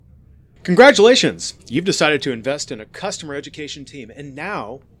Congratulations! You've decided to invest in a customer education team, and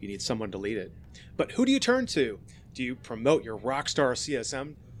now you need someone to lead it. But who do you turn to? Do you promote your rockstar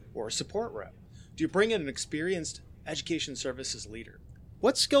CSM or a support rep? Do you bring in an experienced education services leader?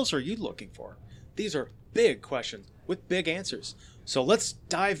 What skills are you looking for? These are big questions with big answers. So let's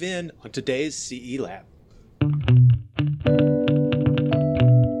dive in on today's CE Lab.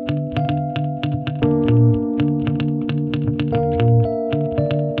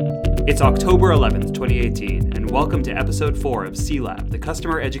 It's October 11th, 2018, and welcome to Episode 4 of C-Lab, the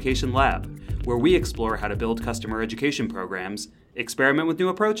Customer Education Lab, where we explore how to build customer education programs, experiment with new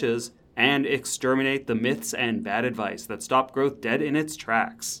approaches, and exterminate the myths and bad advice that stop growth dead in its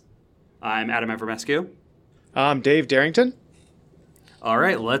tracks. I'm Adam Evermescu. I'm Dave Darrington. All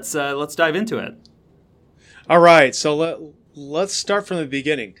right, let's dive into it. All right, so let's start from the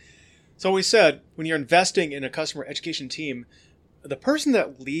beginning. So we said when you're investing in a customer education team, the person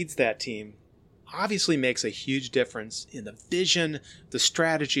that leads that team obviously makes a huge difference in the vision, the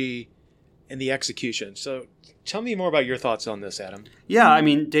strategy, and the execution. So tell me more about your thoughts on this, Adam. Yeah, I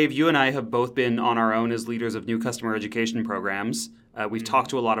mean, Dave, you and I have both been on our own as leaders of new customer education programs. We've talked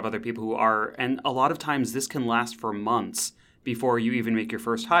to a lot of other people who are, and a lot of times this can last for months before you even make your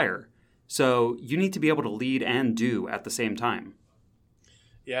first hire. So you need to be able to lead and do at the same time.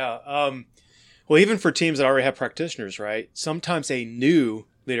 Yeah. Well, even for teams that already have practitioners, right? Sometimes a new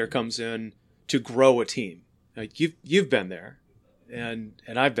leader comes in to grow a team. Like you've been there, and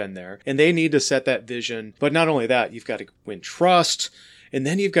I've been there, and they need to set that vision. But not only that, you've got to win trust, and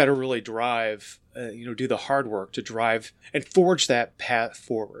then you've got to really drive, do the hard work to drive and forge that path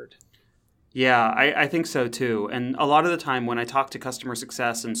forward. Yeah, I think so too. And a lot of the time when I talk to customer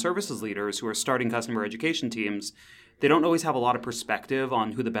success and services leaders who are starting customer education teams, they don't always have a lot of perspective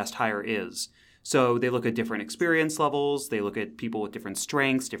on who the best hire is. So they look at different experience levels. They look at people with different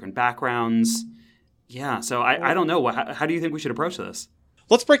strengths, different backgrounds. Yeah, so I don't know. How do you think we should approach this?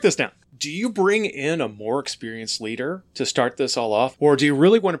 Let's break this down. Do you bring in a more experienced leader to start this all off? Or do you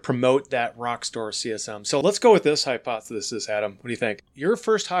really want to promote that rockstar CSM? So let's go with this hypothesis, Adam. What do you think? Your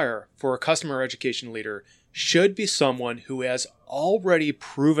first hire for a customer education leader should be someone who has already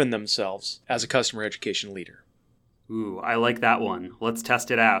proven themselves as a customer education leader. Ooh, I like that one. Let's test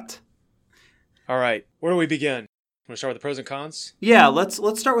it out. All right, where do we begin? Want to start with the pros and cons? Yeah, let's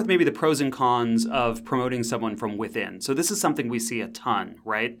start with maybe the pros and cons of promoting someone from within. So this is something we see a ton,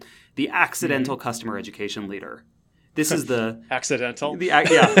 right? The accidental customer education leader. This is the accidental. Yeah,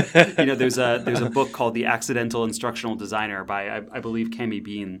 there's a book called The Accidental Instructional Designer by I believe Cami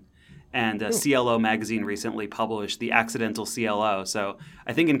Bean, and CLO magazine recently published The Accidental CLO. So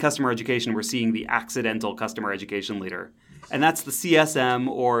I think in customer education we're seeing the accidental customer education leader. And that's the CSM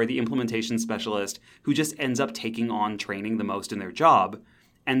or the implementation specialist who just ends up taking on training the most in their job.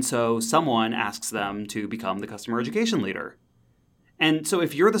 And so someone asks them to become the customer education leader. And so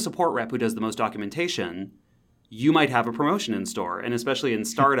if you're the support rep who does the most documentation, you might have a promotion in store. And especially in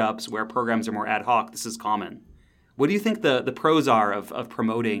startups where programs are more ad hoc, this is common. What do you think the pros are of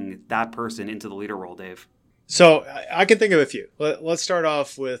promoting that person into the leader role, Dave? So I can think of a few. Let's start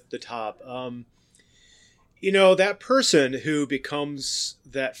off with the top. That person who becomes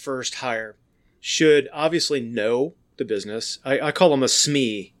that first hire should obviously know the business. I call them a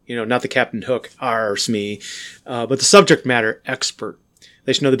SME, not the Captain Hook, our SME, but the subject matter expert.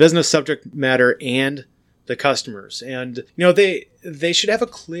 They should know the business, subject matter, and the customers. And, they should have a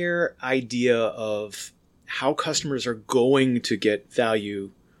clear idea of how customers are going to get value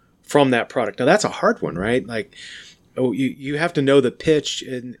from that product. Now, that's a hard one, right? Like, you have to know the pitch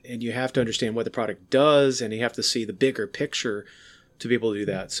and you have to understand what the product does, and you have to see the bigger picture to be able to do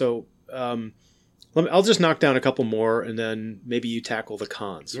that. So I'll just knock down a couple more, and then maybe you tackle the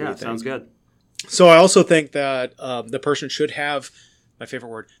cons. Yeah, sounds good. So I also think that the person should have, my favorite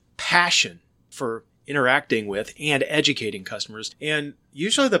word, passion for interacting with and educating customers. And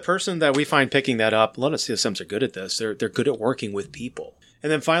usually the person that we find picking that up, a lot of CSMs are good at this. They're good at working with people.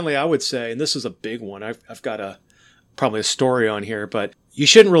 And then finally, I would say, and this is a big one, I've got probably a story on here, but you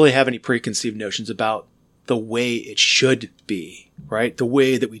shouldn't really have any preconceived notions about the way it should be, right? The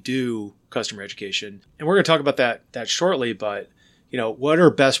way that we do customer education. And we're going to talk about that shortly, but what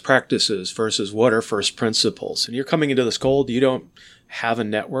are best practices versus what are first principles? And you're coming into this cold, you don't have a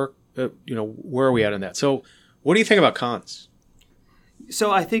network, where are we at on that? So what do you think about cons?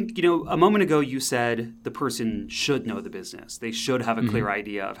 So I think, a moment ago you said the person should know the business. They should have a clear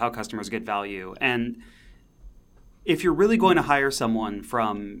idea of how customers get value. And if you're really going to hire someone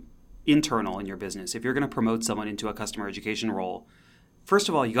from internal in your business, if you're going to promote someone into a customer education role, first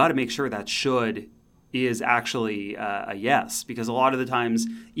of all, you got to make sure that should is actually a yes, because a lot of the times,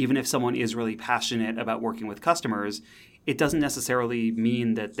 even if someone is really passionate about working with customers, it doesn't necessarily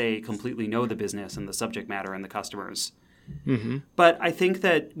mean that they completely know the business and the subject matter and the customers. Mm-hmm. But I think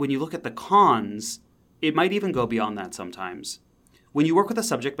that when you look at the cons, it might even go beyond that sometimes. When you work with a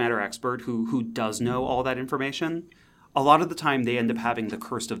subject matter expert who does know all that information, a lot of the time they end up having the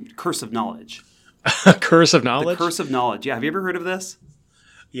curse of knowledge. Curse of knowledge? The curse of knowledge. Yeah, have you ever heard of this?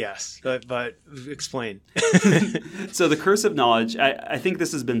 Yes, but explain. So the curse of knowledge, I think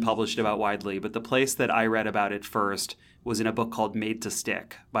this has been published about widely, but the place that I read about it first was in a book called Made to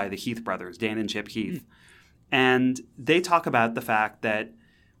Stick by the Heath brothers, Dan and Chip Heath. And they talk about the fact that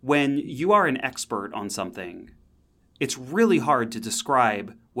when you are an expert on something, it's really hard to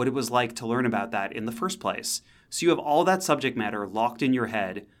describe what it was like to learn about that in the first place. So you have all that subject matter locked in your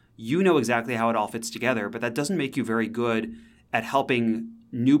head. You know exactly how it all fits together, but that doesn't make you very good at helping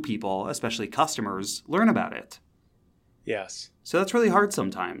new people, especially customers, learn about it. Yes. So that's really hard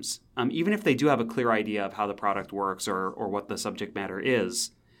sometimes, even if they do have a clear idea of how the product works or what the subject matter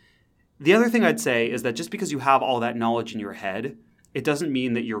is. The other thing I'd say is that just because you have all that knowledge in your head, it doesn't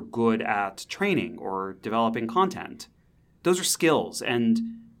mean that you're good at training or developing content. Those are skills, and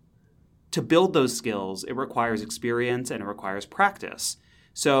to build those skills, it requires experience and it requires practice.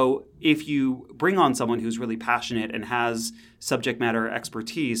 So if you bring on someone who's really passionate and has subject matter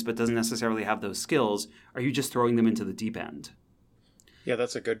expertise but doesn't necessarily have those skills, are you just throwing them into the deep end? Yeah,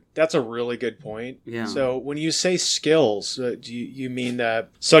 that's a really good point. Yeah. So when you say skills, do you mean that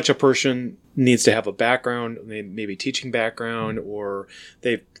such a person needs to have a background, maybe teaching background, or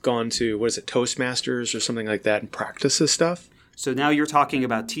they've gone to, Toastmasters or something like that and practice this stuff? So now you're talking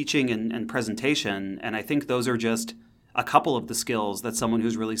about teaching and presentation, and I think those are just a couple of the skills that someone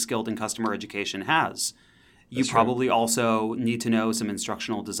who's really skilled in customer education has. You probably also need to know some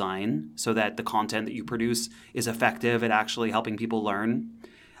instructional design so that the content that you produce is effective at actually helping people learn.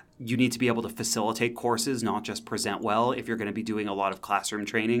 You need to be able to facilitate courses, not just present well if you're going to be doing a lot of classroom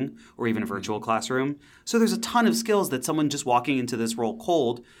training or even a virtual classroom. So there's a ton of skills that someone just walking into this role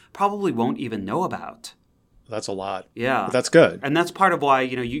cold probably won't even know about. That's a lot. Yeah. But that's good. And that's part of why,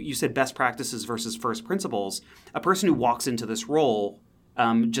 you said best practices versus first principles. A person who walks into this role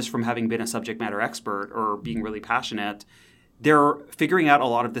just from having been a subject matter expert or being really passionate, they're figuring out a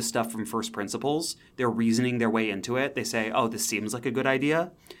lot of this stuff from first principles. They're reasoning their way into it. They say, oh, this seems like a good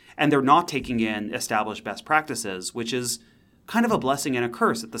idea. And they're not taking in established best practices, which is kind of a blessing and a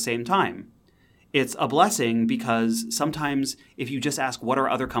curse at the same time. It's a blessing because sometimes if you just ask what are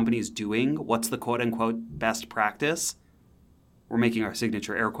other companies doing, what's the quote-unquote best practice, we're making our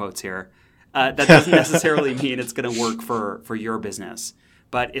signature air quotes here, that doesn't necessarily mean it's going to work for your business.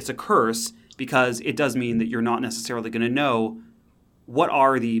 But it's a curse because it does mean that you're not necessarily going to know what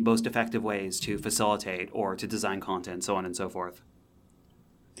are the most effective ways to facilitate or to design content, so on and so forth.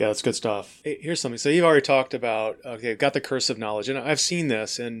 Yeah, that's good stuff. Hey, here's something. So you've already talked about, got the curse of knowledge. And I've seen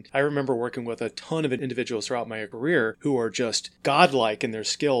this. And I remember working with a ton of individuals throughout my career who are just godlike in their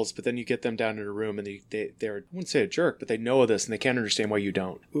skills. But then you get them down in a room and they're, I wouldn't say a jerk, but they know this and they can't understand why you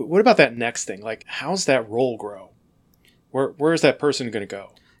don't. What about that next thing? Like, how's that role grow? Where is that person going to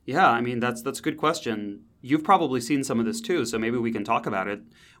go? Yeah, I mean, that's a good question. You've probably seen some of this too, so maybe we can talk about it.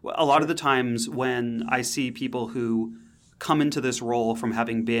 A lot of the times when I see people who come into this role from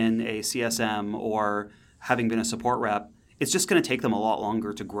having been a CSM or having been a support rep, it's just going to take them a lot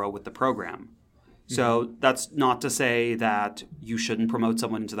longer to grow with the program. So that's not to say that you shouldn't promote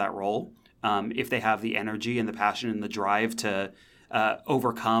someone into that role if they have the energy and the passion and the drive to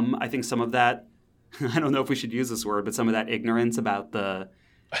overcome, I think, some of that, I don't know if we should use this word, but some of that ignorance about the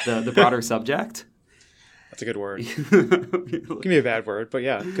broader subject. That's a good word. Give me a bad word, but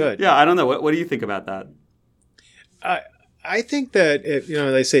yeah, good. Yeah, I don't know. What do you think about that? I think that,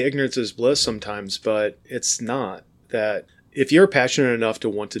 they say ignorance is bliss sometimes, but it's not. That if you're passionate enough to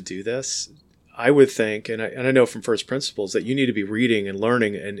want to do this, I would think, and I know from first principles, that you need to be reading and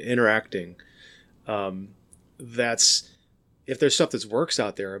learning and interacting. That's, if there's stuff that works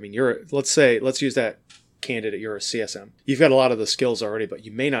out there, I mean, let's use that candidate, you're a CSM. You've got a lot of the skills already, but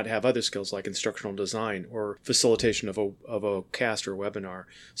you may not have other skills like instructional design or facilitation of a cast or webinar.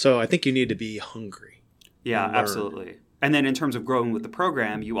 So I think you need to be hungry. Yeah, absolutely. And then in terms of growing with the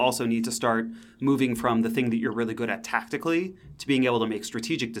program, you also need to start moving from the thing that you're really good at tactically to being able to make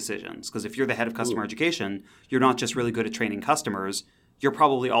strategic decisions. Because if you're the head of customer education, you're not just really good at training customers. You're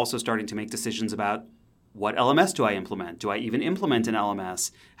probably also starting to make decisions about what LMS do I implement? Do I even implement an LMS?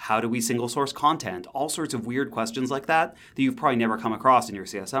 How do we single source content? All sorts of weird questions like that you've probably never come across in your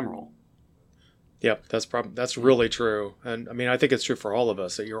CSM role. Yep, that's really true, and I mean I think it's true for all of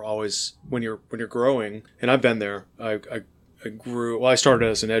us that you're always when you're growing, and I've been there. I grew. Well, I started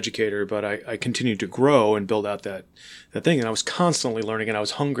as an educator, but I continued to grow and build out that thing, and I was constantly learning, and I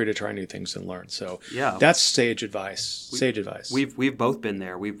was hungry to try new things and learn. So yeah, that's sage advice. Sage advice. We've both been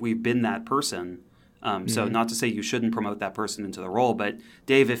there. We've been that person. So not to say you shouldn't promote that person into the role, but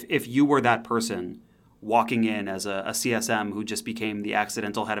Dave, if you were that person walking in as a CSM who just became the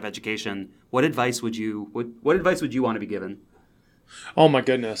accidental head of education, what advice would you want to be given? Oh my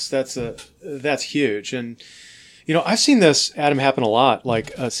goodness, that's huge. And I've seen this, Adam, happen a lot.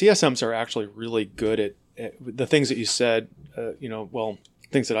 Like CSMs are actually really good at the things that you said.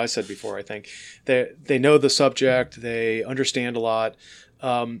 Things that I said before. I think they know the subject, they understand a lot.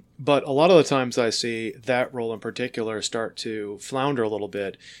 But a lot of the times I see that role in particular start to flounder a little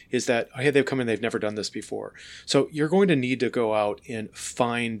bit is that, hey, they've come in, they've never done this before. So you're going to need to go out and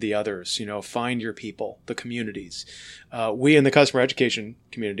find the others, find your people, the communities. We in the customer education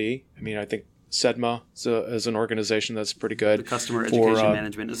community, I mean, I think SEDMA is an organization that's pretty good. The Customer Education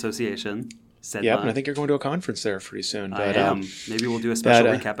Management Association. SEDMA. Yep, and I think you're going to a conference there pretty soon. I am. Maybe we'll do a special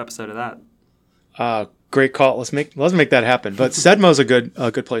recap episode of that. Great call. Let's make that happen. But SEDMA is a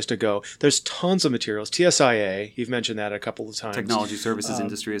good place to go. There's tons of materials. TSIA, you've mentioned that a couple of times. Technology Services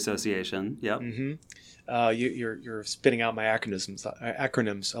Industry Association. Yep. Mm-hmm. You're spitting out my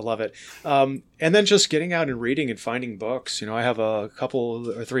acronyms. I love it. And then just getting out and reading and finding books. I have a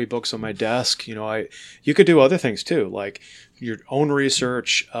couple or 3 books on my desk. You could do other things too, like your own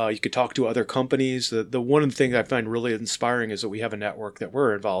research. You could talk to other companies. The one of the things I find really inspiring is that we have a network that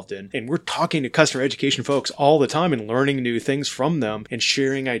we're involved in, and we're talking to customer education folks all the time and learning new things from them and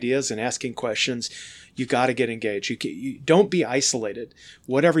sharing ideas and asking questions. You got to get engaged. You don't be isolated.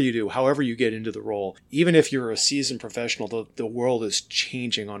 Whatever you do, however you get into the role, even if you're a seasoned professional, the world is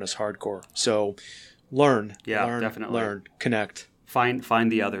changing on us hardcore. So learn, definitely. Learn, connect. Find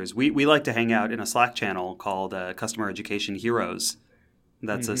the others. We like to hang out in a Slack channel called Customer Education Heroes.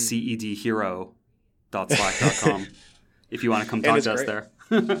 That's a cedhero.slack.com if you want to come talk to us there.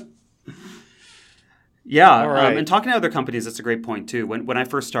 Yeah, right. And talking to other companies, that's a great point too. When I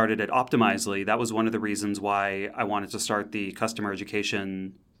first started at Optimizely, that was one of the reasons why I wanted to start the customer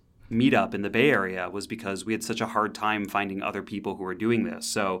education meetup in the Bay Area, was because we had such a hard time finding other people who were doing this.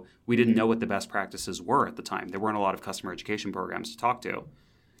 So we didn't know what the best practices were at the time. There weren't a lot of customer education programs to talk to.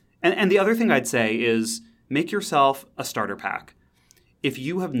 And the other thing I'd say is make yourself a starter pack. If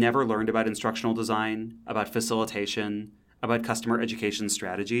you have never learned about instructional design, about facilitation, about customer education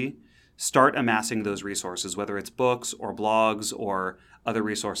strategy, start amassing those resources, whether it's books or blogs or other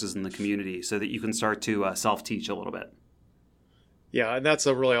resources in the community, so that you can start to self-teach a little bit. Yeah, and that's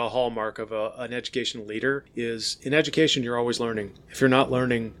really a hallmark of an education leader is in education, you're always learning. If you're not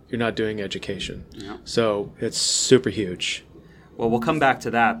learning, you're not doing education. Yeah. So it's super huge. Well, we'll come back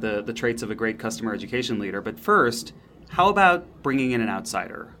to that, the traits of a great customer education leader. But first, how about bringing in an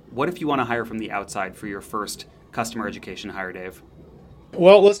outsider? What if you want to hire from the outside for your first customer education hire, Dave?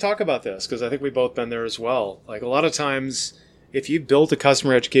 Well, let's talk about this because I think we've both been there as well. Like a lot of times, if you built a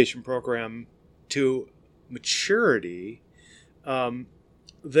customer education program to maturity,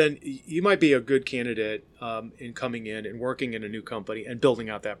 then you might be a good candidate in coming in and working in a new company and building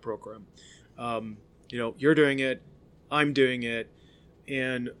out that program. You're doing it, I'm doing it,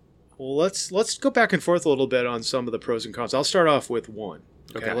 and let's go back and forth a little bit on some of the pros and cons. I'll start off with one.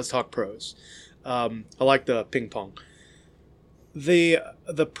 Okay. Let's talk pros. I like the ping pong. The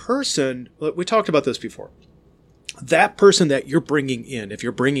person, we talked about this before, that person that you're bringing in, if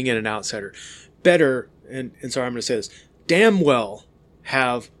you're bringing in an outsider, better, and sorry, I'm going to say this, damn well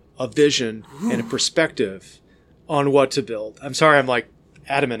have a vision and a perspective on what to build. I'm sorry, I'm like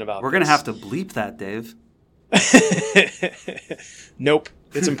adamant about We're going to have to bleep that, Dave. Nope,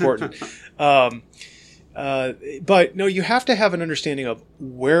 it's important. But no, you have to have an understanding of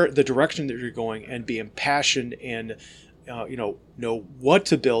where the direction that you're going and be impassioned and know what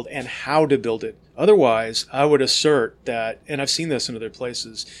to build and how to build it. Otherwise, I would assert that, and I've seen this in other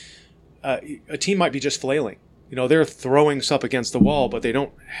places, a team might be just flailing. They're throwing stuff against the wall, but they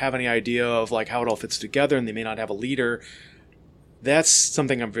don't have any idea of like how it all fits together, and they may not have a leader. That's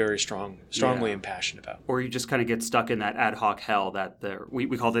something I'm very strongly impassioned about. Or you just kind of get stuck in that ad hoc hell that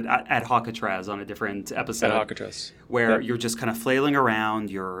we called it ad hocatraz on a different episode. Ad hocatraz. Where you're just kind of flailing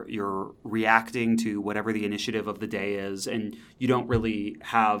around, you're reacting to whatever the initiative of the day is, and you don't really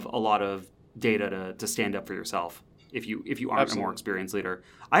have a lot of data to stand up for yourself if you aren't Absolutely. A more experienced leader.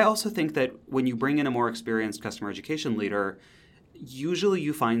 I also think that when you bring in a more experienced customer education leader, usually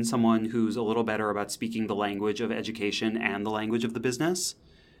you find someone who's a little better about speaking the language of education and the language of the business.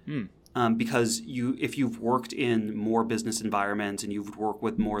 because if you've worked in more business environments and you've worked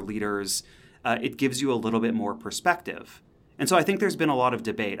with more leaders, it gives you a little bit more perspective. And so I think there's been a lot of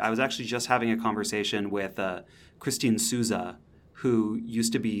debate. I was actually just having a conversation with Christine Souza, who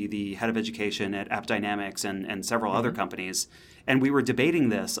used to be the head of education at AppDynamics and several other companies. And we were debating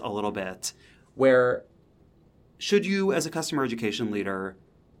this a little bit, where should you, as a customer education leader,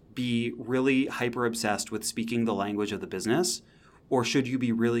 be really hyper obsessed with speaking the language of the business, or should you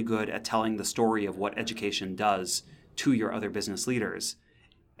be really good at telling the story of what education does to your other business leaders?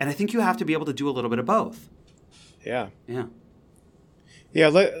 And I think you have to be able to do a little bit of both. Yeah. Yeah. Yeah,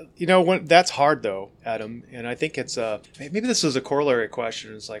 that's hard though, Adam. And I think it's maybe this is a corollary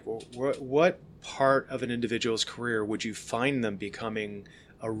question. It's like, well, what part of an individual's career would you find them becoming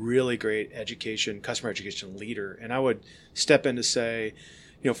a really great customer education leader? And I would step in to say,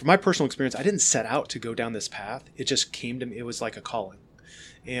 from my personal experience, I didn't set out to go down this path. It just came to me. It was like a calling.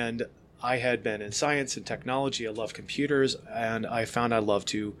 And I had been in science and technology. I love computers, and I found I love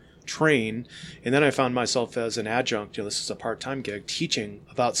to train. And then I found myself as an adjunct, this is a part-time gig, teaching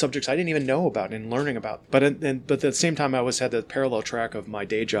about subjects I didn't even know about and learning about. But at the same time, I always had the parallel track of my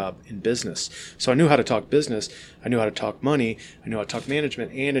day job in business. So I knew how to talk business, I knew how to talk money, I knew how to talk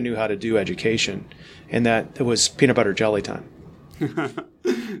management, and I knew how to do education. And that it was peanut butter jelly time.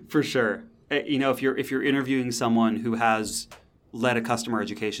 For sure. If you're interviewing someone who has led a customer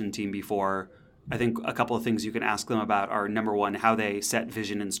education team before, I think a couple of things you can ask them about are, number one, how they set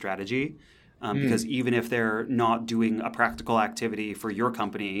vision and strategy. Because even if they're not doing a practical activity for your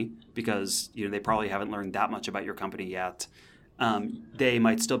company, because they probably haven't learned that much about your company yet, they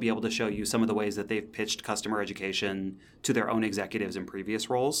might still be able to show you some of the ways that they've pitched customer education to their own executives in previous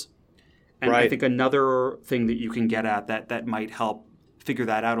roles. And right. I think another thing that you can get at that might help figure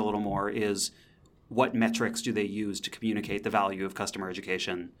that out a little more is, what metrics do they use to communicate the value of customer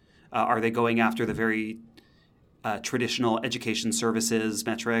education? Are they going after the very traditional education services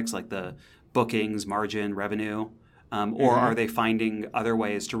metrics, like the bookings, margin, revenue? Or are they finding other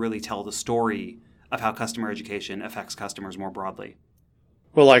ways to really tell the story of how customer education affects customers more broadly?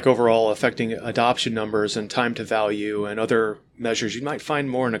 Well, like overall affecting adoption numbers and time to value and other measures you might find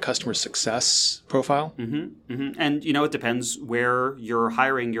more in a customer success profile. Mm-hmm, mm-hmm. And, it depends where you're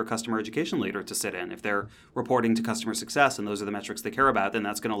hiring your customer education leader to sit in. If they're reporting to customer success and those are the metrics they care about, then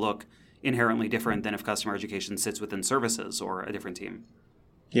that's going to look inherently different than if customer education sits within services or a different team.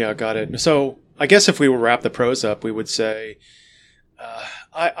 Yeah, got it. So I guess if we were to wrap the pros up, we would say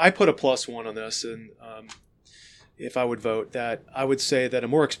I put a +1 on this, and if I would vote, that I would say that a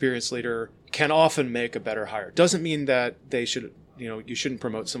more experienced leader can often make a better hire. Doesn't mean that they should, you shouldn't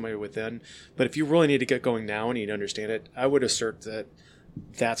promote somebody within, but if you really need to get going now and you need to understand it, I would assert that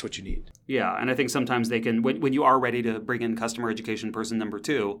that's what you need. Yeah, and I think sometimes they can, when you are ready to bring in customer education person number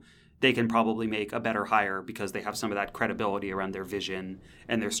 2, they can probably make a better hire because they have some of that credibility around their vision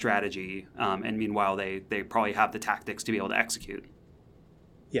and their strategy, and meanwhile they probably have the tactics to be able to execute.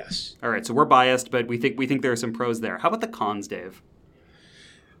 Yes. All right. So we're biased, but we think there are some pros there. How about the cons, Dave?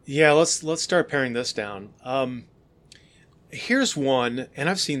 Yeah, let's start paring this down. Here's one, and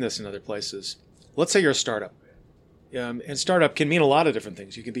I've seen this in other places. Let's say you're a startup, and startup can mean a lot of different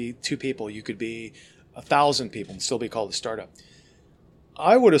things. You could be 2 people, you could be 1,000 people, and still be called a startup.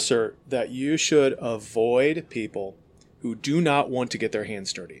 I would assert that you should avoid people who do not want to get their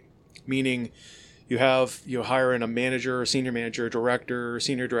hands dirty, meaning you hire in a manager, a senior manager, director,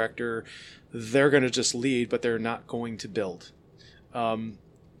 senior director. They're going to just lead, but they're not going to build.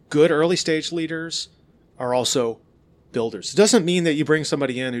 Good early stage leaders are also builders. It doesn't mean that you bring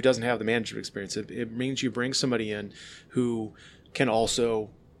somebody in who doesn't have the management experience. It means you bring somebody in who can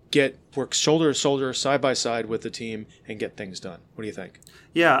also work shoulder to shoulder, side by side with the team and get things done. What do you think?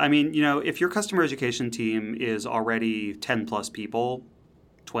 Yeah, I mean, if your customer education team is already 10 plus people,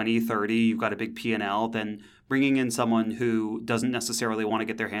 20, 30, you've got a big P&L, then bringing in someone who doesn't necessarily want to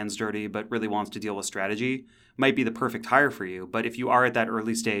get their hands dirty but really wants to deal with strategy might be the perfect hire for you. But if you are at that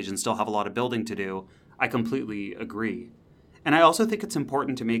early stage and still have a lot of building to do, I completely agree. And I also think it's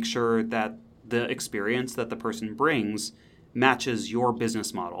important to make sure that the experience that the person brings matches your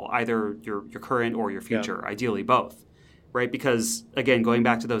business model, either your current or your future, ideally both, right? Because, again, going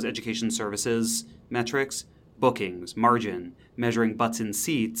back to those education services metrics, bookings, margin, measuring butts in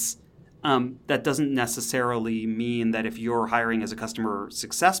seats, that doesn't necessarily mean that if you're hiring as a customer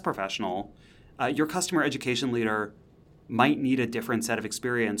success professional, your customer education leader might need a different set of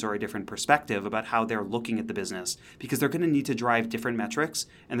experience or a different perspective about how they're looking at the business, because they're going to need to drive different metrics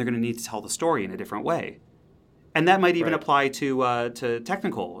and they're going to need to tell the story in a different way. And that might even apply to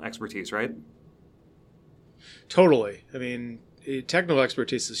technical expertise, right? Totally. I mean, technical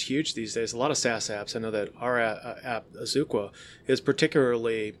expertise is huge these days. A lot of SaaS apps. I know that our app, Azuqua, is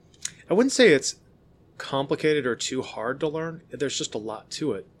particularly, I wouldn't say it's complicated or too hard to learn. There's just a lot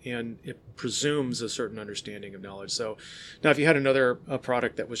to it, and it presumes a certain understanding of knowledge. So now if you had another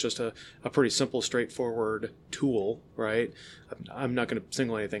product that was just a pretty simple, straightforward tool, right? I'm not going to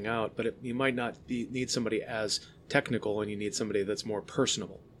single anything out, but you might not need somebody as technical, and you need somebody that's more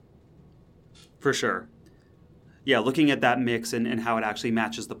personable. For sure. Yeah, looking at that mix and how it actually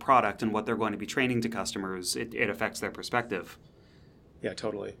matches the product and what they're going to be training to customers, it affects their perspective. Yeah,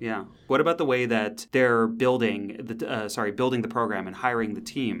 totally. Yeah. What about the way that they're building the program and hiring the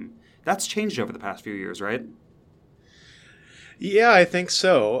team? That's changed over the past few years, right? Yeah, I think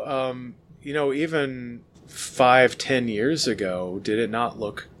so. Even 5-10 years ago, did it not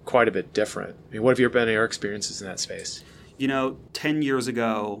look quite a bit different? I mean, what have been your experiences in that space? 10 years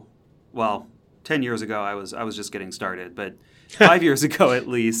ago, I was just getting started, but 5 years ago at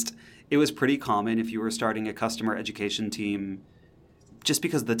least, it was pretty common if you were starting a customer education team, just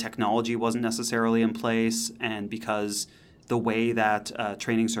because the technology wasn't necessarily in place and because the way that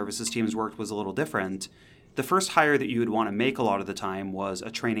training services teams worked was a little different, the first hire that you would want to make a lot of the time was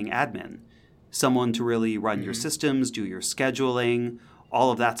a training admin, someone to really run your systems, do your scheduling,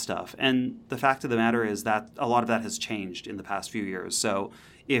 all of that stuff. And the fact of the matter is that a lot of that has changed in the past few years. So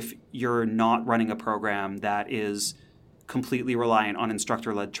if you're not running a program that is completely reliant on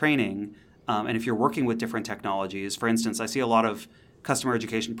instructor-led training, and if you're working with different technologies, for instance, I see a lot of customer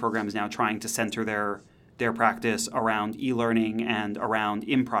education programs now trying to center their practice around e-learning and around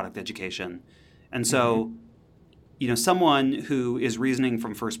in-product education. And so, someone who is reasoning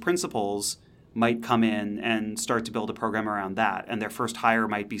from first principles might come in and start to build a program around that. And their first hire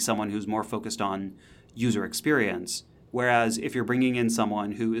might be someone who's more focused on user experience. Whereas if you're bringing in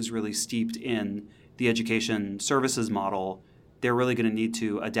someone who is really steeped in the education services model, they're really going to need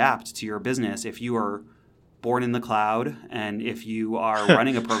to adapt to your business if you are born in the cloud and if you are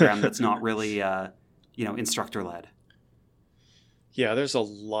running a program that's not really, instructor-led. Yeah, there's a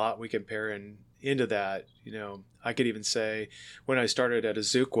lot we can pair into that. I could even say when I started at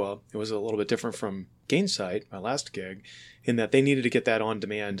Azuqua, it was a little bit different from Gainsight, my last gig, in that they needed to get that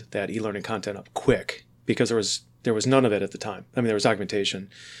on-demand, that e-learning content up quick because there was none of it at the time. I mean, there was documentation,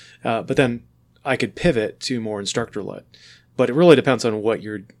 but then I could pivot to more instructor-led. But it really depends on what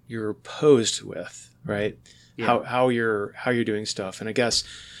you're posed with, right? Yeah. How you're doing stuff. And I guess,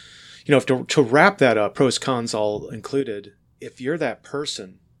 if to wrap that up, pros, cons all included, if you're that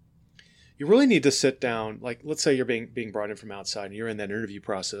person, you really need to sit down. Like, let's say you're being brought in from outside and you're in that interview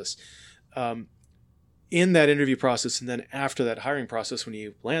process. In that interview process, and then after that hiring process, when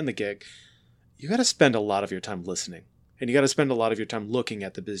you land the gig, you got to spend a lot of your time listening. And you got to spend a lot of your time looking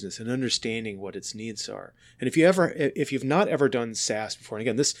at the business and understanding what its needs are. And if you've not ever done SaaS before, and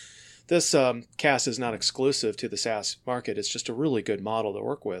again, this cast is not exclusive to the SaaS market. It's just a really good model to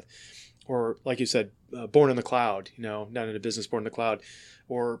work with. Or like you said, born in the cloud, not in a business born in the cloud,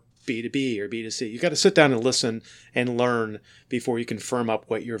 or B2B or B2C. You got to sit down and listen and learn before you can firm up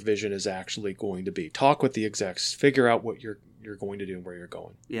what your vision is actually going to be. Talk with the execs, figure out what you're going to do and where you're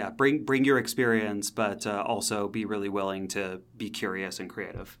going. Yeah, bring your experience, but also be really willing to be curious and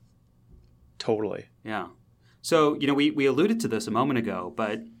creative. Totally. Yeah. So, we alluded to this a moment ago,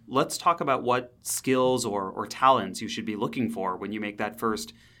 but let's talk about what skills or talents you should be looking for when you make that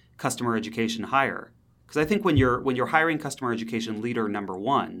first customer education hire. Because I think when you're hiring customer education leader number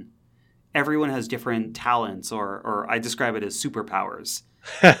one, everyone has different talents, or I describe it as superpowers.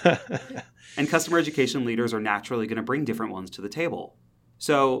 And customer education leaders are naturally going to bring different ones to the table.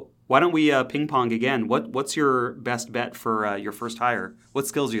 So why don't we ping pong again? What's your best bet for your first hire? What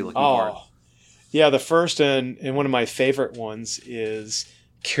skills are you looking for? Yeah, the first and one of my favorite ones is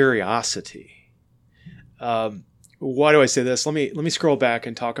curiosity. Why do I say this? Let me scroll back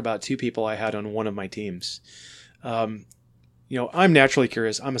and talk about two people I had on one of my teams. I'm naturally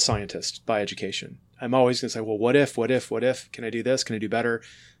curious. I'm a scientist by education. I'm always going to say, well, what if? Can I do this? Can I do better?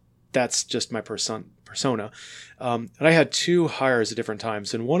 That's just my persona. And I had two hires at different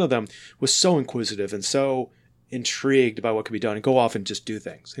times, and one of them was so inquisitive and so intrigued by what could be done and go off and just do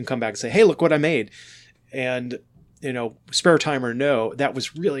things and come back and say, hey, look what I made. And, spare time or no, that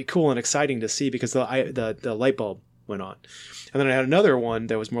was really cool and exciting to see because the light bulb went on. And then I had another one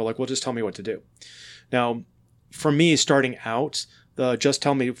that was more like, well, just tell me what to do. Now, for me, starting out, the just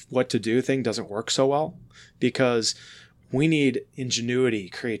tell me what to do thing doesn't work so well because we need ingenuity,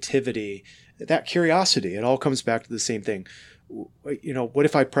 creativity, that curiosity. It all comes back to the same thing. What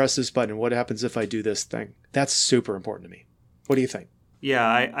if I press this button? What happens if I do this thing? That's super important to me. What do you think? Yeah,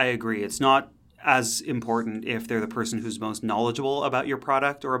 I agree. It's not as important if they're the person who's most knowledgeable about your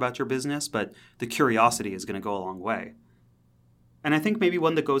product or about your business, but the curiosity is going to go a long way. And I think maybe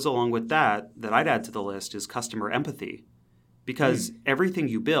one that goes along with that I'd add to the list is customer empathy. Because everything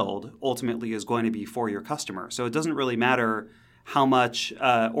you build ultimately is going to be for your customer. So it doesn't really matter how much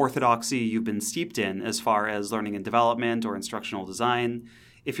orthodoxy you've been steeped in as far as learning and development or instructional design.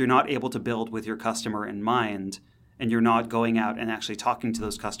 If you're not able to build with your customer in mind and you're not going out and actually talking to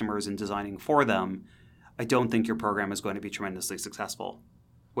those customers and designing for them, I don't think your program is going to be tremendously successful.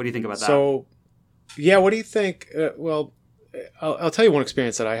 What do you think about that? So, yeah, what do you think? Well, I'll tell you one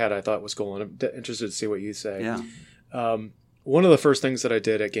experience that I had I thought was cool, and I'm interested to see what you say. Yeah. One of the first things that I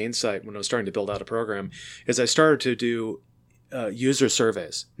did at Gainsight when I was starting to build out a program is I started to do user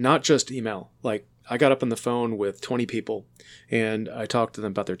surveys, not just email. Like I got up on the phone with 20 people and I talked to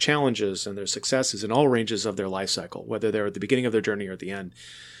them about their challenges and their successes in all ranges of their life cycle, whether they're at the beginning of their journey or at the end.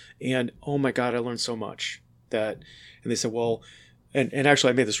 And oh my God, I learned so much and they said, well, and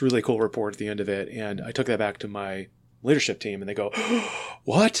actually I made this really cool report at the end of it. And I took that back to my leadership team and they go,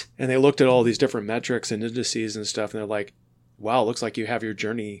 what? And they looked at all these different metrics and indices and stuff. And they're like, wow, looks like you have your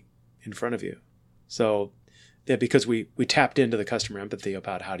journey in front of you. So yeah, because we tapped into the customer empathy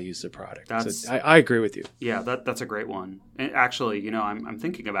about how to use the product. So I agree with you. Yeah, that's a great one. And actually, I'm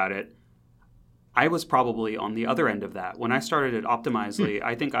thinking about it. I was probably on the other end of that. When I started at Optimizely,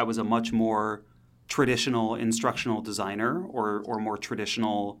 I think I was a much more traditional instructional designer or more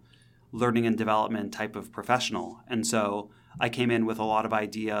traditional learning and development type of professional. And so I came in with a lot of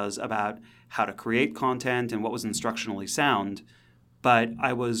ideas about how to create content and what was instructionally sound. But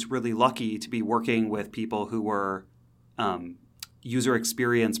I was really lucky to be working with people who were user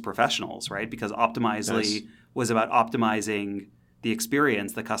experience professionals, right? Because Optimizely was about optimizing the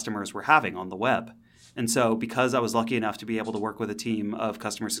experience that customers were having on the web. And so because I was lucky enough to be able to work with a team of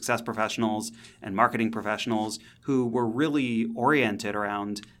customer success professionals and marketing professionals who were really oriented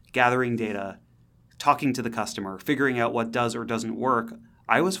around gathering data, talking to the customer, figuring out what does or doesn't work,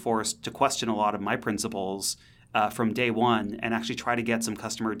 I was forced to question a lot of my principles from day one and actually try to get some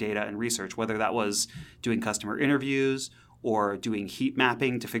customer data and research, whether that was doing customer interviews or doing heat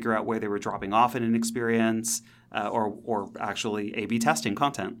mapping to figure out where they were dropping off in an experience or actually A/B testing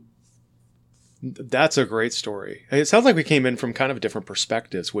content. That's a great story. It sounds like we came in from kind of different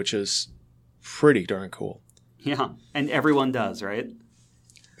perspectives, which is pretty darn cool. Yeah, and everyone does, right?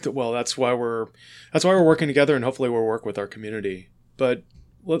 Well, that's why we're working together, and hopefully we'll work with our community. But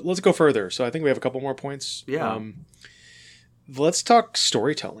let's go further. So I think we have a couple more points. Yeah. Let's talk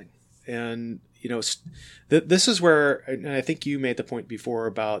storytelling. And, this is where, and I think you made the point before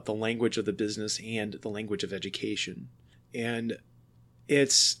about the language of the business and the language of education. And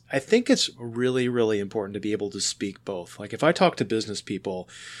I think it's really, really important to be able to speak both. Like if I talk to business people,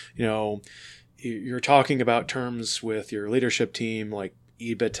 you're talking about terms with your leadership team, like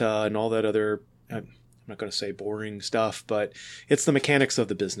EBITDA and all that other, I'm not going to say boring stuff, but it's the mechanics of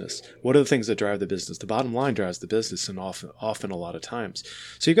the business. What are the things that drive the business? The bottom line drives the business, and often a lot of times.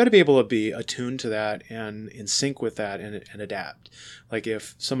 So you've got to be able to be attuned to that and in sync with that and adapt. Like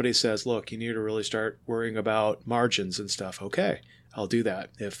if somebody says, look, you need to really start worrying about margins and stuff. Okay, I'll do that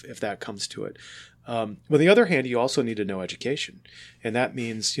if that comes to it. On the other hand, you also need to know education. And that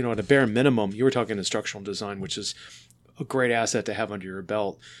means, at a bare minimum, you were talking instructional design, which is a great asset to have under your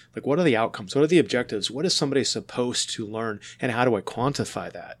belt. Like, what are the outcomes? What are the objectives? What is somebody supposed to learn? And how do I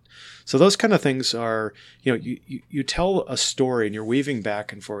quantify that? So those kind of things are, you tell a story and you're weaving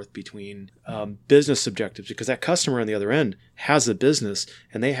back and forth between business objectives, because that customer on the other end has a business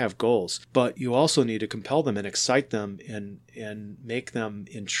and they have goals. But you also need to compel them and excite them and make them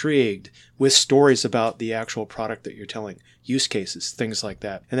intrigued with stories about the actual product that you're telling, use cases, things like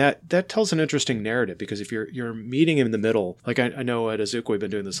that. And that tells an interesting narrative, because if you're meeting in the middle, like I know at Azuqua we've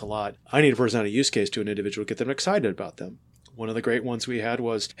been doing this a lot, I need to present a use case to an individual, get them excited about them. One of the great ones we had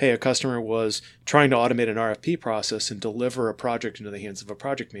was, hey, a customer was trying to automate an RFP process and deliver a project into the hands of a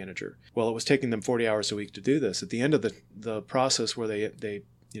project manager. Well, it was taking them 40 hours a week to do this. At the end of the process where they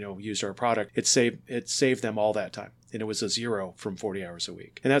used our product, it saved them all that time. And it was a 0 from 40 hours a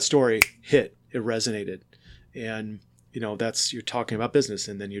week. And that story hit, it resonated. And you're talking about business,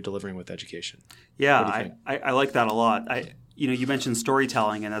 and then you're delivering with education. Yeah, I like that a lot. You mentioned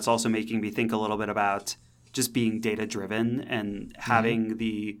storytelling, and that's also making me think a little bit about just being data-driven and having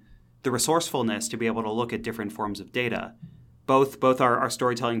the resourcefulness to be able to look at different forms of data. Both our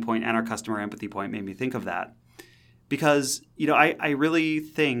storytelling point and our customer empathy point made me think of that. Because, I really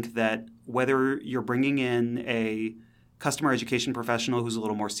think that whether you're bringing in a customer education professional who's a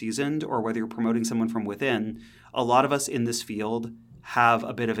little more seasoned or whether you're promoting someone from within, a lot of us in this field have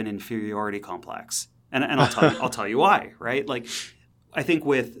a bit of an inferiority complex. And I'll tell you why, right? Like, I think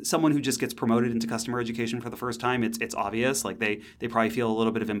with someone who just gets promoted into customer education for the first time, it's obvious. Like they probably feel a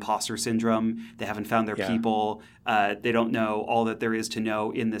little bit of imposter syndrome. They haven't found their people. They don't know all that there is to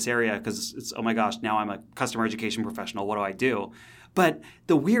know in this area because it's, oh my gosh, now I'm a customer education professional. What do I do? But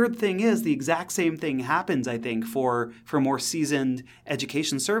the weird thing is the exact same thing happens, I think, for more seasoned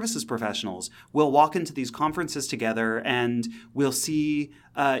education services professionals. We'll walk into these conferences together and we'll see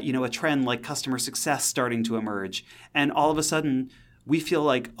a trend like customer success starting to emerge. And all of a sudden, we feel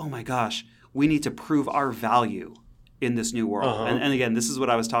like, oh my gosh, we need to prove our value in this new world. Uh-huh. And again, this is what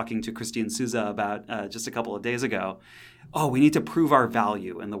I was talking to Christine Souza about just a couple of days ago. Oh, we need to prove our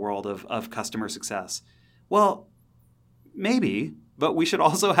value in the world of customer success. Well, maybe, but we should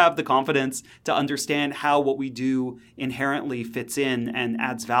also have the confidence to understand how what we do inherently fits in and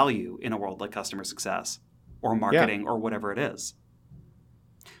adds value in a world like customer success or marketing or whatever it is.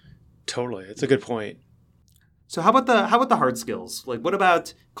 Totally. It's a good point. So how about the hard skills? Like, what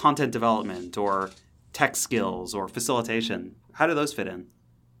about content development or tech skills or facilitation? How do those fit in?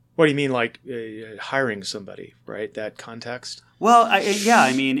 What do you mean, like hiring somebody, right? That context? Well,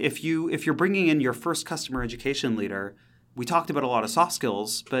 I mean, if you're bringing in your first customer education leader, we talked about a lot of soft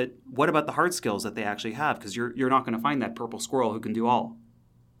skills, but what about the hard skills that they actually have? Because you're not going to find that purple squirrel who can do all.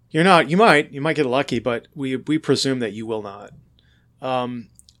 You're not. You might get lucky, but we presume that you will not.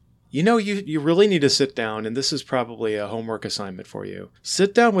 You really need to sit down, and this is probably a homework assignment for you.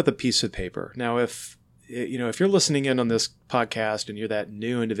 Sit down with a piece of paper. Now, if you're listening in on this podcast and you're that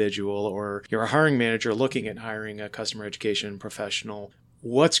new individual or you're a hiring manager looking at hiring a customer education professional,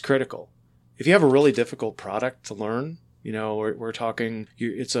 what's critical? If you have a really difficult product to learn, we're talking,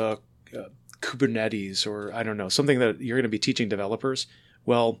 it's a Kubernetes or I don't know, something that you're going to be teaching developers.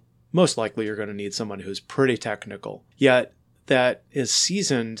 Well, most likely you're going to need someone who's pretty technical, yet that is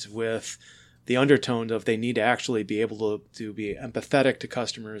seasoned with the undertone of they need to actually be able to be empathetic to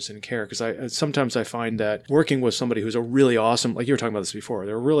customers and care. Because sometimes I find that working with somebody who's a really awesome, like you were talking about this before,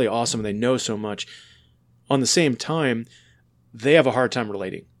 they're really awesome and they know so much. On the same time, they have a hard time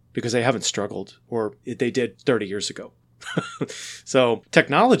relating because they haven't struggled or they did 30 years ago. So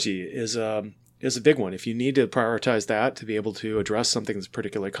technology is a big one. If you need to prioritize that to be able to address something that's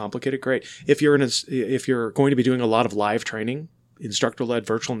particularly complicated, great. If you're going to be doing a lot of live training, instructor-led,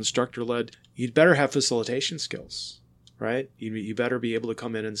 virtual instructor-led, you'd better have facilitation skills, right? You better be able to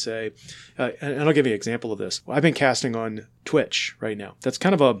come in and say, and I'll give you an example of this. I've been casting on Twitch right now. That's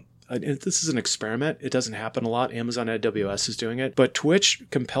kind of this is an experiment. It doesn't happen a lot. Amazon AWS is doing it. But Twitch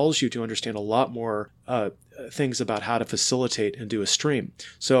compels you to understand a lot more things about how to facilitate and do a stream.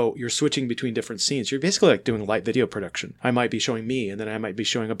 So you're switching between different scenes. You're basically like doing light video production. I might be showing me, and then I might be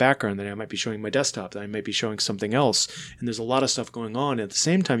showing a background, then I might be showing my desktop, then I might be showing something else. And there's a lot of stuff going on. At the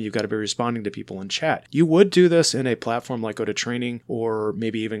same time, you've got to be responding to people in chat. You would do this in a platform like GoToTraining or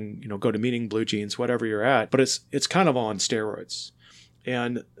maybe even GoToMeeting, BlueJeans, whatever you're at. But it's kind of on steroids.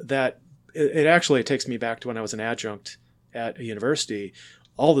 And that it actually takes me back to when I was an adjunct at a university.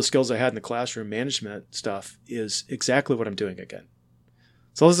 All the skills I had in the classroom management stuff is exactly what I'm doing again.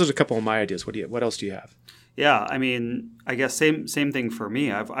 So those are a couple of my ideas. What else do you have? Yeah, I mean, I guess same thing for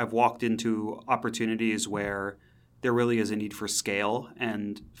me. I've walked into opportunities where there really is a need for scale,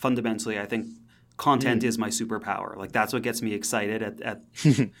 and fundamentally, I think content is my superpower. Like that's what gets me excited at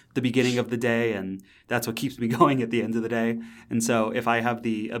the beginning of the day, and that's what keeps me going at the end of the day. And so if I have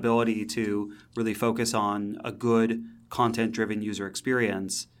the ability to really focus on a good content-driven user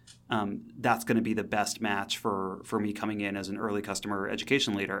experience, that's going to be the best match for me coming in as an early customer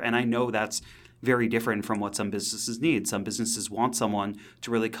education leader. And I know that's very different from what some businesses need. Some businesses want someone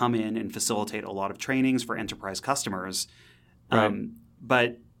to really come in and facilitate a lot of trainings for enterprise customers. Right.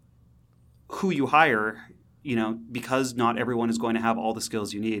 But who you hire, because not everyone is going to have all the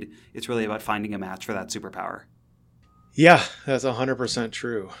skills you need, it's really about finding a match for that superpower. Yeah, that's 100%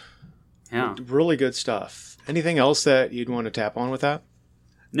 true. Yeah. Really good stuff. Anything else that you'd want to tap on with that?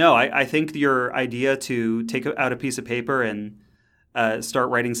 No, I think your idea to take out a piece of paper and start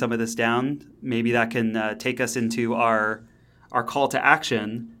writing some of this down, maybe that can take us into our call to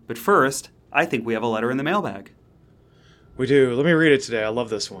action. But first, I think we have a letter in the mailbag. We do. Let me read it today. I love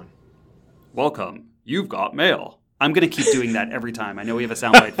this one. Welcome. You've got mail. I'm going to keep doing that every time. I know we have a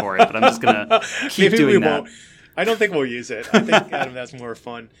soundbite for it, but I'm just going to keep doing that. I don't think we'll use it. I think, Adam, that's more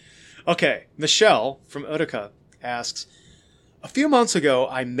fun. Okay. Michelle from Utica asks, a few months ago,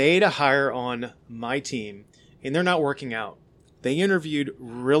 I made a hire on my team, and they're not working out. They interviewed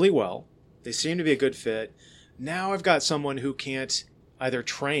really well. They seem to be a good fit. Now I've got someone who can't either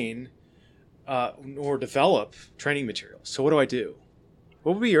train or develop training materials. So what do I do?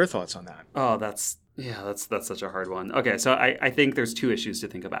 What would be your thoughts on that? Oh, that's such a hard one. Okay, so I think there's two issues to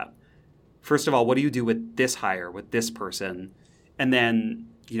think about. First of all, what do you do with this hire, with this person? And then,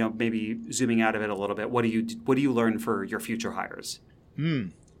 maybe zooming out of it a little bit, what do you learn for your future hires?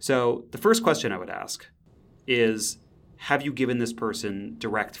 So the first question I would ask is, have you given this person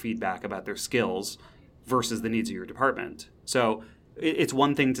direct feedback about their skills versus the needs of your department? So it's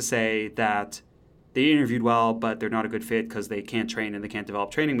one thing to say that they interviewed well, but they're not a good fit because they can't train and they can't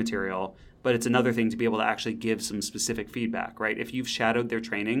develop training material. But it's another thing to be able to actually give some specific feedback, right? If you've shadowed their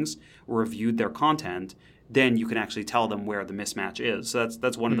trainings or reviewed their content, then you can actually tell them where the mismatch is. So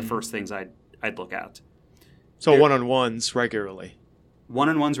that's one of the first things I'd look at. So one-on-ones regularly.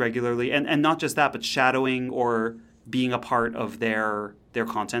 One-on-ones regularly, and not just that, but shadowing or being a part of their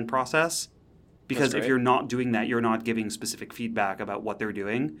content process. Because if you're not doing that, you're not giving specific feedback about what they're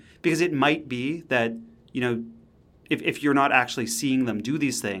doing. Because it might be that, if you're not actually seeing them do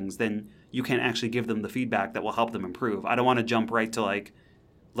these things, then you can't actually give them the feedback that will help them improve. I don't want to jump right to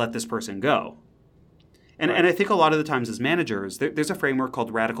let this person go. And I think a lot of the times as managers, there's a framework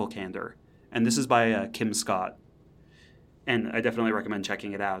called Radical Candor. And this is by Kim Scott. And I definitely recommend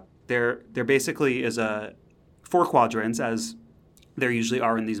checking it out. There basically is 4 quadrants, as there usually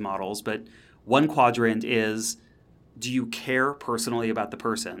are in these models. But one quadrant is, do you care personally about the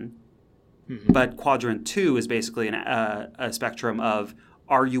person? Mm-hmm. But quadrant 2 is basically a spectrum of,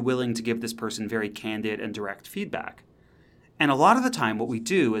 are you willing to give this person very candid and direct feedback? And a lot of the time what we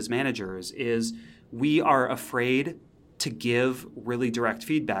do as managers is we are afraid to give really direct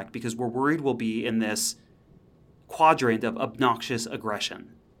feedback because we're worried we'll be in this quadrant of obnoxious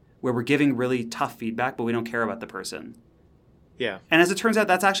aggression where we're giving really tough feedback, but we don't care about the person. Yeah. And as it turns out,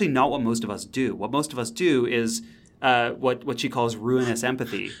 that's actually not what most of us do. What most of us do is what she calls ruinous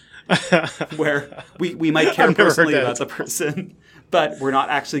empathy, where we might care personally about the person, but we're not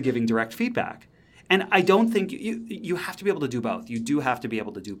actually giving direct feedback. And I don't think you have to be able to do both. You do have to be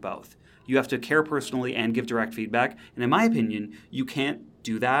able to do both. You have to care personally and give direct feedback. And in my opinion, you can't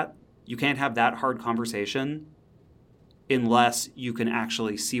do that. You can't have that hard conversation unless you can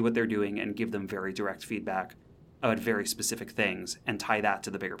actually see what they're doing and give them very direct feedback about very specific things and tie that to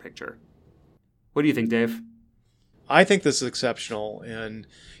the bigger picture. What do you think, Dave? I think this is exceptional. And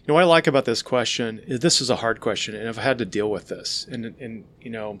what I like about this question is this is a hard question, and I've had to deal with this. And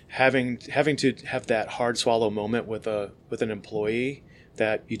having to have that hard swallow moment with an employee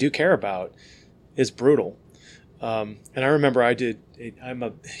that you do care about is brutal. And I remember I'm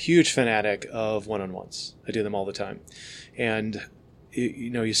a huge fanatic of one-on-ones. I do them all the time. And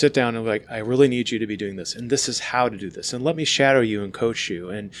you sit down and I really need you to be doing this, and this is how to do this, and let me shadow you and coach you.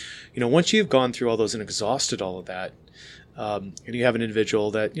 And once you've gone through all those and exhausted all of that, and you have an individual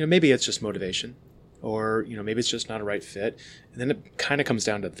that maybe it's just motivation, or maybe it's just not a right fit, and then it kind of comes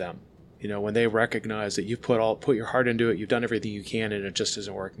down to them. When they recognize that you've put your heart into it, you've done everything you can, and it just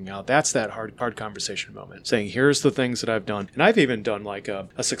isn't working out. That's that hard conversation moment, saying, here's the things that I've done. And I've even done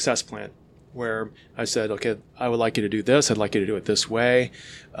a success plan where I said, okay, I would like you to do this. I'd like you to do it this way.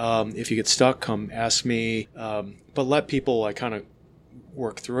 If you get stuck, come ask me. But let people kind of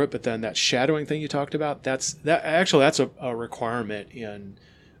work through it. But then that shadowing thing you talked about, that's a requirement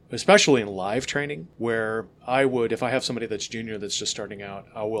especially in live training, where I would, if I have somebody that's junior that's just starting out,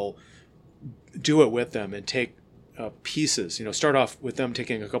 I will do it with them and take pieces, start off with them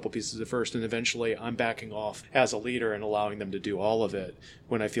taking a couple pieces at first, and eventually I'm backing off as a leader and allowing them to do all of it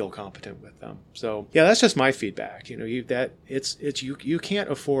when I feel competent with them. So yeah, that's just my feedback. You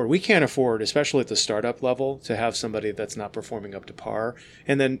can't afford, we can't afford, especially at the startup level, to have somebody that's not performing up to par.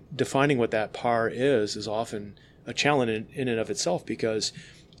 And then defining what that par is often a challenge in and of itself, because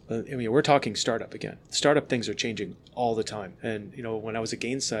we're talking startup again. Startup things are changing all the time. And, when I was at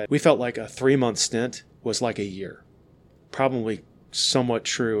Gainsight, we felt like a 3-month stint was like a year. Probably somewhat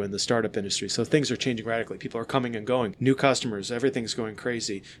true in the startup industry. So things are changing radically. People are coming and going. New customers, everything's going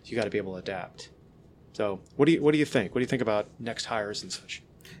crazy. You got to be able to adapt. So what do you think? What do you think about next hires and such?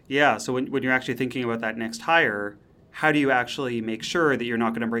 Yeah, so when you're actually thinking about that next hire, how do you actually make sure that you're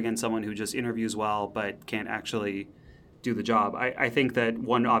not going to bring in someone who just interviews well but can't actually do the job? I think that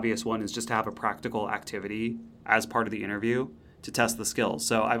one obvious one is just to have a practical activity as part of the interview to test the skills.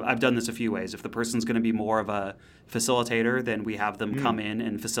 So I've done this a few ways. If the person's going to be more of a facilitator, then we have them come in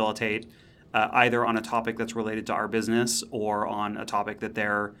and facilitate either on a topic that's related to our business or on a topic that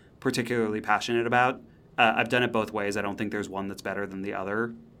they're particularly passionate about. I've done it both ways. I don't think there's one that's better than the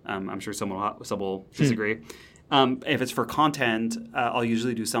other. I'm sure some will disagree. If it's for content, I'll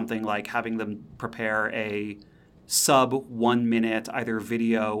usually do something like having them prepare a sub 1 minute either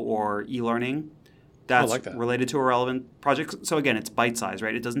video or e-learning that's like that. related to a relevant project. So again, it's bite-sized,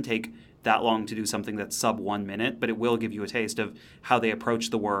 right? It doesn't take that long to do something that's sub 1 minute, but it will give you a taste of how they approach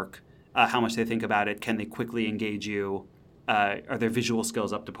the work, how much they think about it, can they quickly engage you, are their visual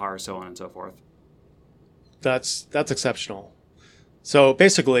skills up to par, so on and so forth. That's exceptional. So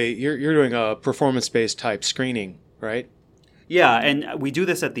basically, you're doing a performance-based type screening, right? Yeah, and we do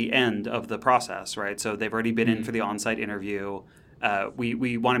this at the end of the process, right? So they've already been in for the on-site interview.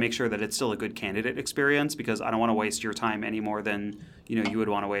 We want to make sure that it's still a good candidate experience because I don't want to waste your time any more than you would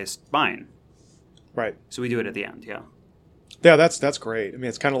want to waste mine. Right. So we do it at the end, yeah. Yeah, that's great. I mean,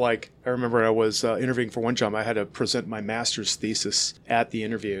 it's kind of like I remember I was interviewing for one job. I had to present my master's thesis at the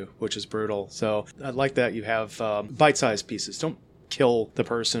interview, which is brutal. So I like that you have bite-sized pieces. Don't kill the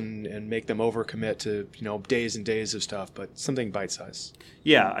person and make them overcommit to days and days of stuff, but something bite-sized.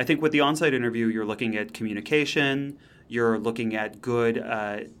 Yeah, I think with the on-site interview, you're looking at communication. You're looking at good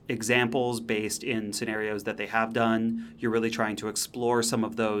examples based in scenarios that they have done. You're really trying to explore some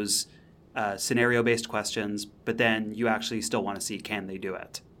of those scenario-based questions, but then you actually still want to see, can they do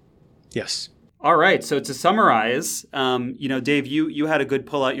it? Yes. All right. So to summarize, Dave, you had a good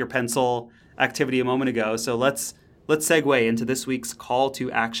pull out your pencil activity a moment ago. So let's segue into this week's call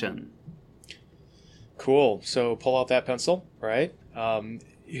to action. Cool. So pull out that pencil, right?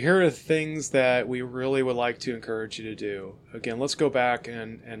 Here are things that we really would like to encourage you to do. Again, let's go back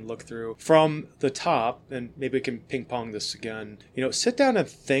and look through from the top, and maybe we can ping pong this again. Sit down and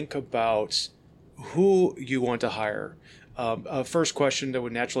think about who you want to hire. A first question that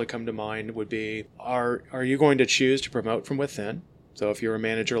would naturally come to mind would be, are you going to choose to promote from within? So if you're a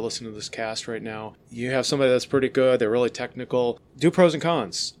manager listening to this cast right now, you have somebody that's pretty good, they're really technical. Do pros and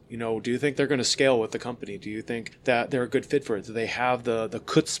cons. Do you think they're going to scale with the company? Do you think that they're a good fit for it? Do they have the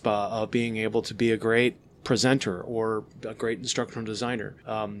chutzpah of being able to be a great presenter or a great instructional designer?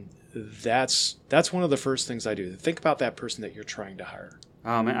 That's one of the first things I do. Think about that person that you're trying to hire.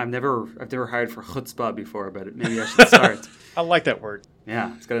 I've never hired for chutzpah before, but maybe I should start. I like that word.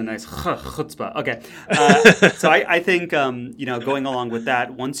 Yeah, it's got a nice chutzpah. Okay, so I think going along with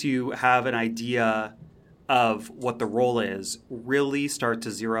that, once you have an idea of what the role is, really start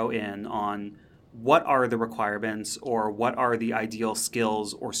to zero in on what are the requirements or what are the ideal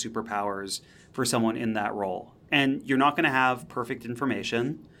skills or superpowers for someone in that role. And you're not going to have perfect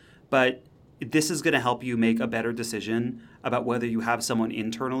information, but this is going to help you make a better decision about whether you have someone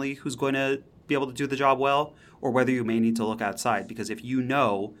internally who's going to be able to do the job well, or whether you may need to look outside. Because if you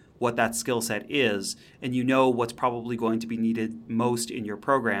know what that skill set is, and you know what's probably going to be needed most in your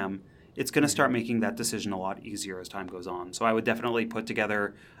program, it's going to start making that decision a lot easier as time goes on. So I would definitely put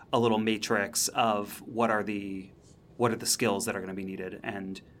together a little matrix of what are the skills that are going to be needed,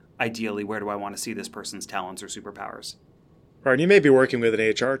 and ideally, where do I want to see this person's talents or superpowers? Right, and you may be working with an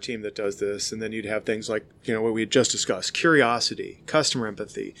HR team that does this, and then you'd have things like, what we just discussed, curiosity, customer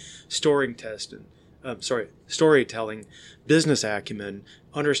empathy, storytelling, business acumen,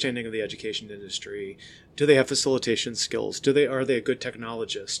 understanding of the education industry. Do they have facilitation skills? Are they a good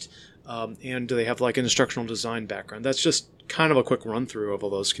technologist? And do they have an instructional design background? That's just kind of a quick run through of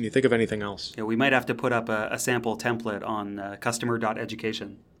all those. Can you think of anything else? Yeah, we might have to put up a sample template on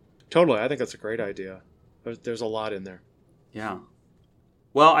customer.education. Totally, I think that's a great idea. There's a lot in there. Yeah.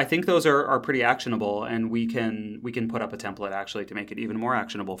 Well, I think those are pretty actionable, and we can put up a template actually to make it even more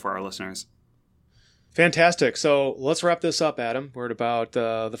actionable for our listeners. Fantastic. So let's wrap this up, Adam. We're at about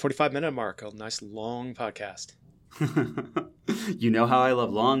the 45-minute mark. A nice long podcast. You know how I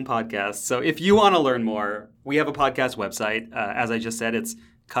love long podcasts. So if you want to learn more, we have a podcast website. As I just said, it's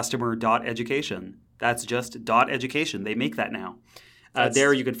customer.education. That's just .education. They make that now.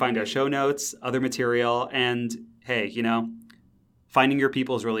 There you can find our show notes, other material, and hey, finding your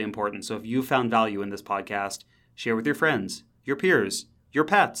people is really important. So if you found value in this podcast, share with your friends, your peers, your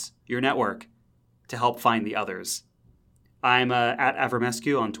pets, your network to help find the others. I'm at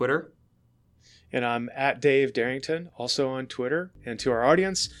Avramescu on Twitter. And I'm at Dave Darrington, also on Twitter. And to our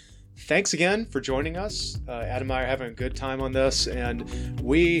audience, thanks again for joining us. Adam and I are having a good time on this, and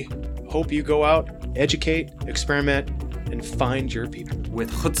we hope you go out, educate, experiment, and find your people.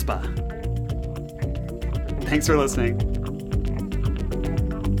 With chutzpah. Thanks for listening.